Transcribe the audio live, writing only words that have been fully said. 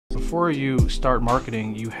before you start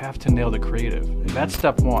marketing, you have to nail the creative. That's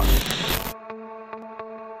step one.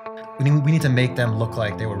 We need to make them look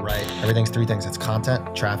like they were right. Everything's three things. It's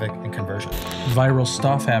content, traffic, and conversion. Viral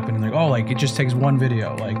stuff happening, like, oh, like it just takes one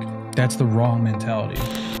video. Like, that's the wrong mentality.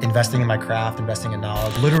 Investing in my craft, investing in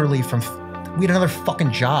knowledge. Literally we had another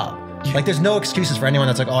fucking job. Like, there's no excuses for anyone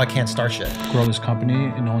that's like, oh, I can't start shit. Grow this company,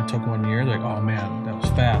 and it only took 1 year. Like, oh man, that was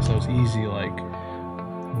fast, that was easy. Like,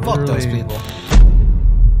 fuck those people.